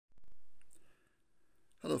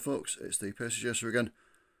Hello folks, it's the Pacer Chaser again.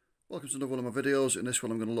 Welcome to another one of my videos. In this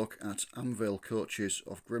one I'm going to look at Amvale Coaches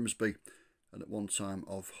of Grimsby and at one time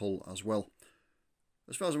of Hull as well.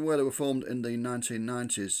 As far as I'm aware, they were formed in the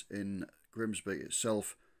 1990s in Grimsby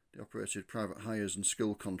itself. They operated private hires and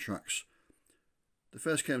school contracts. They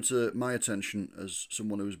first came to my attention as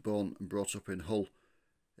someone who was born and brought up in Hull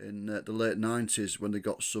in the late 90s when they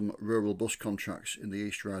got some rural bus contracts in the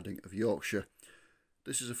East Riding of Yorkshire.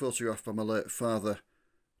 This is a photograph by my late father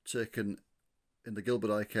taken in the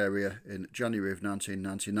Gilberdyke area in January of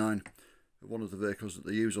 1999 of one of the vehicles that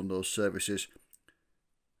they use on those services.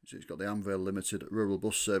 It's got the Amvale Limited Rural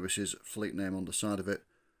Bus Services fleet name on the side of it.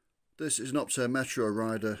 This is an Optare Metro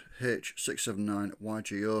Rider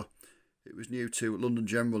H679YGO. It was new to London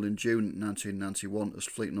General in June 1991 as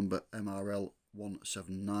fleet number MRL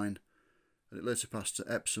 179, and it later passed to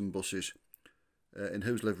Epsom buses, in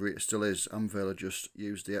whose livery it still is. Amvale had just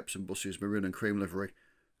used the Epsom buses maroon and cream livery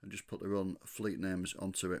and just put their own fleet names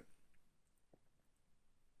onto it.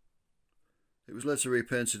 It was later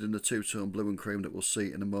repainted in the two-tone blue and cream that we'll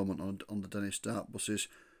see in a moment on the Dennis Dart buses,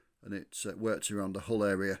 and it worked around the Hull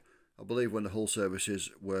area. I believe when the Hull services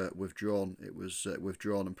were withdrawn, it was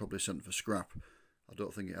withdrawn and probably sent for scrap. I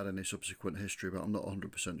don't think it had any subsequent history, but I'm not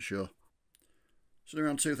 100% sure. So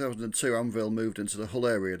around 2002, Amvale moved into the Hull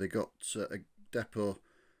area. They got a depot,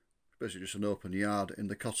 basically just an open yard in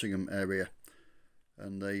the Cottingham area,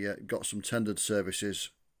 and they got some tendered services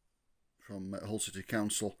from Hull City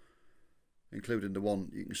Council, including the one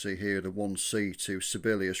you can see here, the 1C to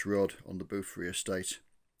Sibelius Road on the Boothry estate.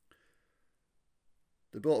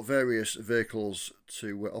 They bought various vehicles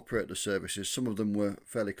to operate the services. Some of them were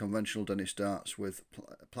fairly conventional Dennis Darts with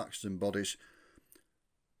Plaxton bodies,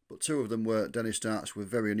 but two of them were Dennis Darts with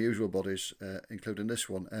very unusual bodies, including this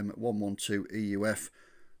one, M112EUF.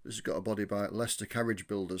 This has got a body by Leicester Carriage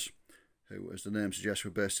Builders, who, as the name suggests,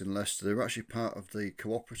 were based in Leicester. They were actually part of the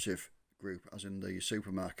cooperative group, as in the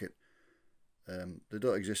supermarket. They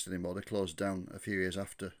don't exist anymore. They closed down a few years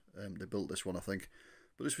after they built this one, I think.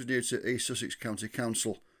 But this was new to East Sussex County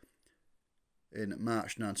Council in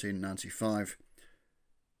March 1995.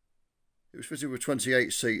 It was fitted with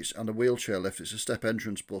 28 seats and a wheelchair lift. It's a step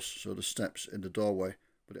entrance bus, so the steps in the doorway,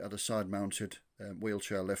 but it had a side-mounted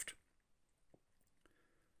wheelchair lift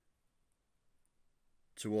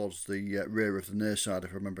towards the rear of the near side,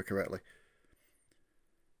 if I remember correctly.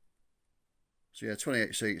 So yeah,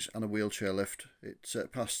 28 seats and a wheelchair lift. It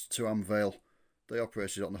passed to Amvale. They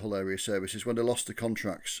operated on the Hull area services. When they lost the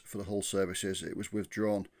contracts for the Hull services, it was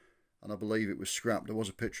withdrawn, and I believe it was scrapped. There was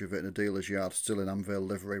a picture of it in a dealer's yard, still in Amvale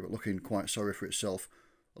livery, but looking quite sorry for itself,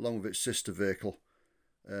 along with its sister vehicle,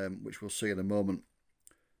 which we'll see in a moment.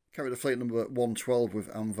 Carried a fleet number 112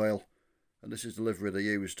 with Amvale, and this is the livery they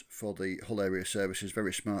used for the Hull area services.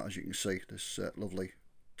 Very smart, as you can see, this lovely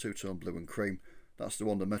two-tone blue and cream. That's the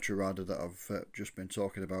one the Metro Rider that I've just been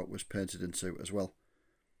talking about was painted into as well.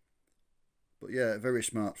 But yeah, very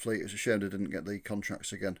smart fleet. It's a shame they didn't get the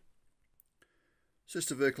contracts again.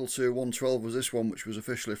 Sister vehicle to 112 was this one, which was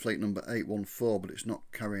officially fleet number 814, but it's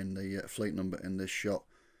not carrying the fleet number in this shot.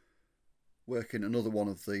 Working another one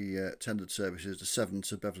of the tendered services, the 7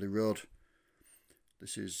 to Beverley Road.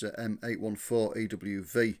 This is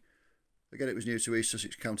M814EWV. Again, it was new to East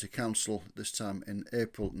Sussex County Council, this time in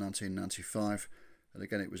April 1995. And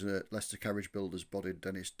again, it was a Leicester Carriage Builders bodied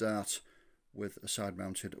Dennis Dart with a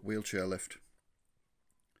side-mounted wheelchair lift.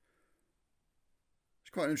 It's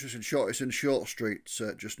quite an interesting shot. It's in Short Street,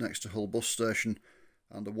 just next to Hull Bus Station,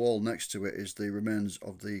 and the wall next to it is the remains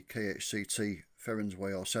of the KHCT Ferrens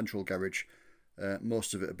Way or Central Garage.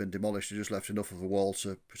 Most of it had been demolished. They just left enough of a wall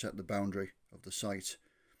to protect the boundary of the site,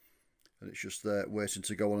 and it's just there waiting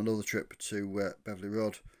to go on another trip to Beverley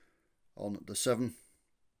Road on the 7.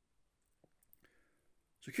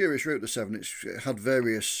 It's a curious route, the 7. It had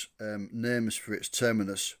various names for its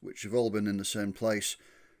terminus, which have all been in the same place.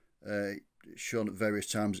 It's shown at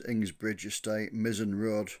various times: Ingsbridge Estate, Mizzen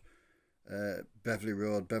Road,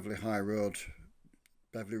 Beverley High Road,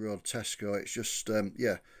 Beverley Road Tesco. It's just,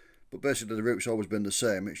 yeah, but basically the route's always been the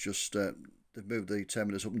same. It's just they've moved the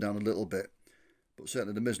terminus up and down a little bit. But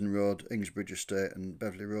certainly the Mizzen Road, Ingsbridge Estate and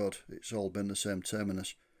Beverley Road, it's all been the same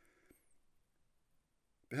terminus.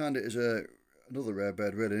 Behind it is another rare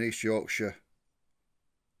bird, really, an East Yorkshire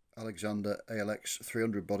Alexander ALX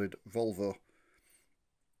 300 bodied Volvo.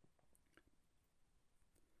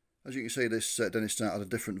 As you can see, this Dennis Dart had a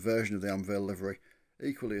different version of the Amvale livery,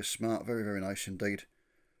 equally as smart, very, very nice indeed.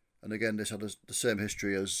 And again, this had the same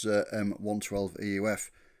history as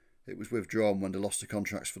M112EUF. It was withdrawn when they lost the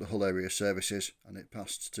contracts for the Hull area services, and it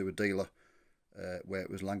passed to a dealer where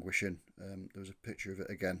it was languishing. There was a picture of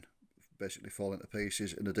it again, basically falling to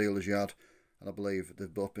pieces in the dealer's yard, and I believe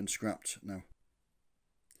they've both been scrapped now.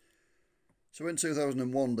 So in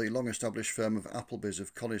 2001, the long-established firm of Appleby's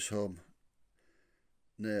of Conisholme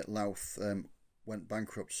near Louth went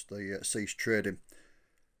bankrupt. They ceased trading.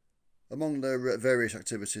 Among their various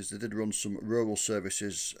activities, they did run some rural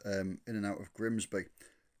services in and out of Grimsby,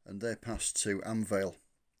 and they passed to Amvale.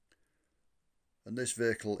 And this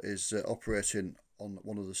vehicle is operating on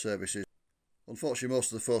one of the services. Unfortunately,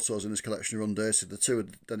 most of the photos in this collection are undated. The two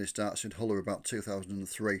of Dennis Darts in Hull are about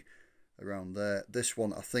 2003, around there. This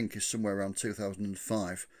one, I think, is somewhere around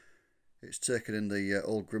 2005. It's taken in the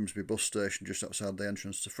old Grimsby bus station just outside the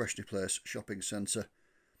entrance to Freshney Place shopping centre,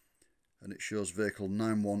 and it shows vehicle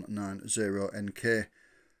 9190NK.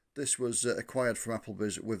 This was acquired from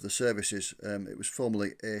Appleby's with the services. It was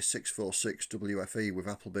formerly A646WFE with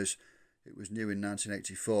Appleby's. It was new in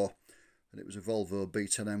 1984, and it was a Volvo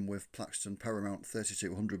B10M with Plaxton Paramount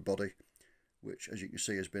 3200 body, which, as you can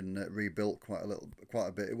see, has been rebuilt quite a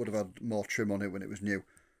bit. It would have had more trim on it when it was new,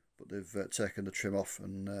 but they've taken the trim off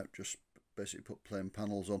and just basically put plain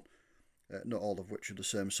panels on, not all of which are the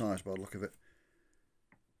same size by the look of it.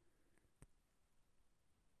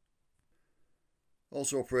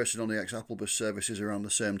 Also operating on the ex-Applebus services around the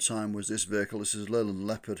same time was this vehicle. This is a Leyland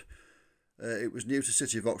Leopard. It was new to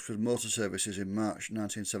City of Oxford Motor Services in March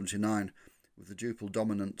 1979 with the dual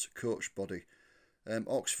dominant coach body.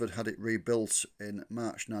 Oxford had it rebuilt in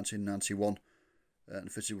March 1991 and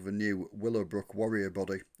fitted with a new Willowbrook Warrior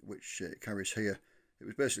body, which it carries here. It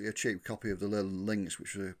was basically a cheap copy of the Leyland Lynx,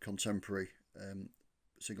 which was a contemporary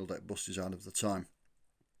single-deck bus design of the time.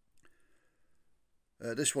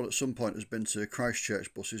 This one at some point has been to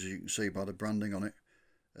Christchurch buses, as you can see by the branding on it,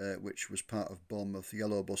 which was part of Bournemouth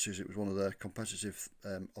Yellow buses. It was one of their competitive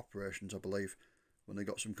operations, I believe, when they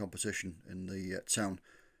got some competition in the town.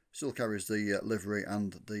 Still carries the livery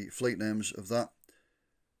and the fleet names of that,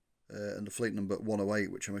 and the fleet number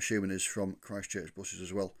 108, which I'm assuming is from Christchurch buses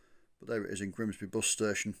as well. But there it is in Grimsby bus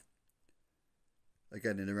station,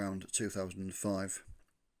 again in around 2005.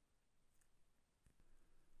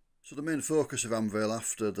 So the main focus of Amvale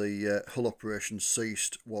after the Hull operation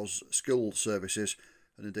ceased was school services,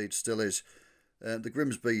 and indeed still is. The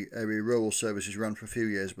Grimsby area rural services ran for a few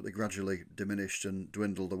years, but they gradually diminished and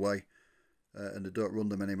dwindled away, and they don't run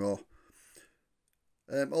them anymore.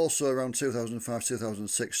 Also around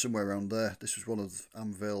 2005-2006, somewhere around there, this was one of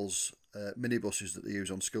Amvale's minibuses that they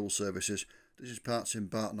use on school services. This is parts in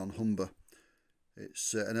Barton on Humber.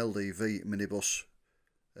 It's an LDV minibus,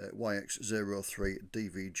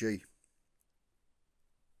 YX03DVG.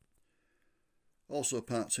 Also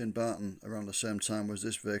parts in Barton around the same time was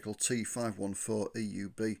this vehicle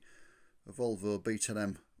T514EUB, a Volvo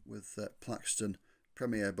B10M with Plaxton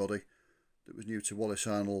Premier body that was new to Wallace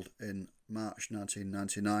Arnold in March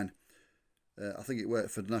 1999. I think it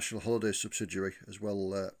worked for the National Holidays subsidiary as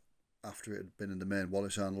well after it had been in the main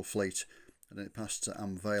Wallace Arnold fleet, and then it passed to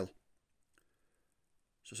Amvale.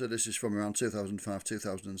 So this is from around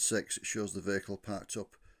 2005-2006. It shows the vehicle parked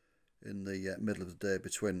up in the middle of the day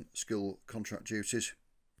between school contract duties.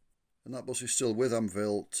 And that bus is still with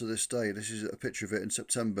Amvale to this day. This is a picture of it in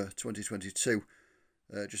September 2022,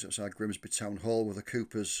 just outside Grimsby Town Hall, with a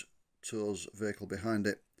Cooper's Tours vehicle behind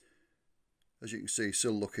it. As you can see,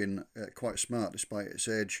 still looking quite smart despite its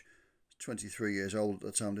age. 23 years old at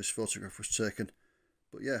the time this photograph was taken.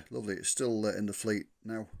 But yeah, lovely. It's still in the fleet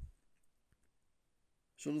now.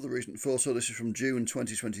 So another recent photo, this is from June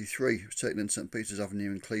 2023. It was taken in St Peter's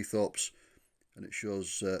Avenue in Cleethorpes, and it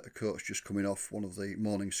shows a coach just coming off one of the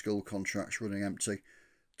morning school contracts running empty.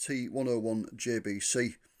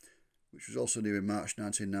 T101JBC, which was also new in March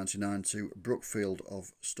 1999 to Brookfield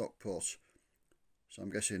of Stockport. So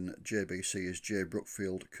I'm guessing JBC is J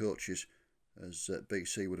Brookfield Coaches, as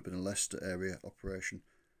BC would have been a Leicester area operation,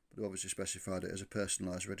 but they obviously specified it as a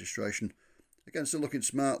personalised registration. Again, still looking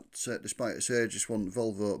smart despite its age. This one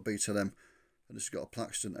Volvo B10M, and this has got a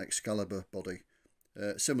Plaxton Excalibur body,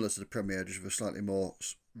 similar to the Premier, just with a slightly more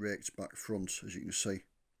raked back front, as you can see.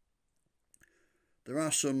 There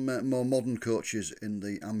are some more modern coaches in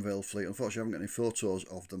the Amvale fleet. Unfortunately, I haven't got any photos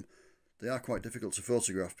of them. They are quite difficult to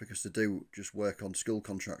photograph because they do just work on school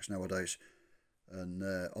contracts nowadays, and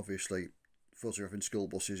obviously photographing school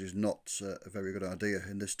buses is not a very good idea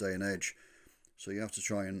in this day and age. So you have to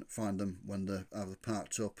try and find them when they're either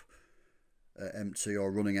parked up, empty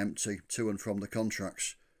or running empty to and from the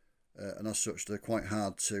contracts. And as such, they're quite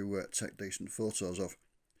hard to take decent photos of.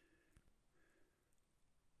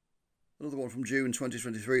 Another one from June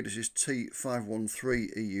 2023, this is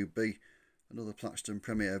T513EUB, another Plaxton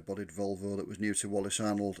Premier bodied Volvo that was new to Wallace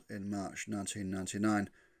Arnold in March 1999.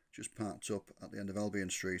 just parked up at the end of Albion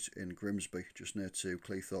Street in Grimsby, just near to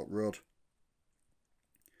Cleethorpes Road.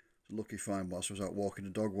 It's a lucky find whilst I was out walking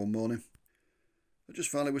the dog one morning. And just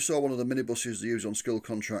finally, we saw one of the minibuses they use on school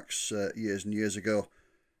contracts years and years ago,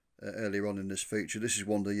 earlier on in this feature. This is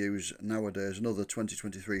one they use nowadays, another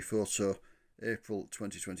 2023 photo, April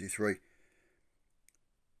 2023. And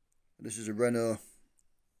this is a Renault.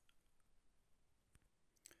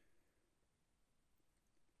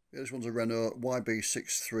 Yeah, this one's a Renault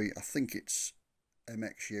YB63, I think it's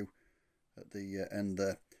MXU at the end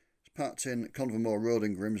there. It's parked in Convermore Road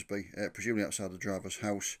in Grimsby, presumably outside the driver's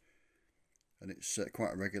house, and it's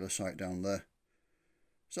quite a regular sight down there.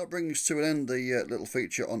 So that brings to an end the little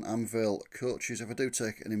feature on Amvale Coaches. If I do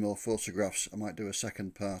take any more photographs, I might do a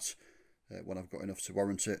second part when I've got enough to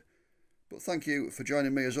warrant it. But thank you for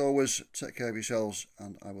joining me as always. Take care of yourselves,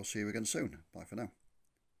 and I will see you again soon. Bye for now.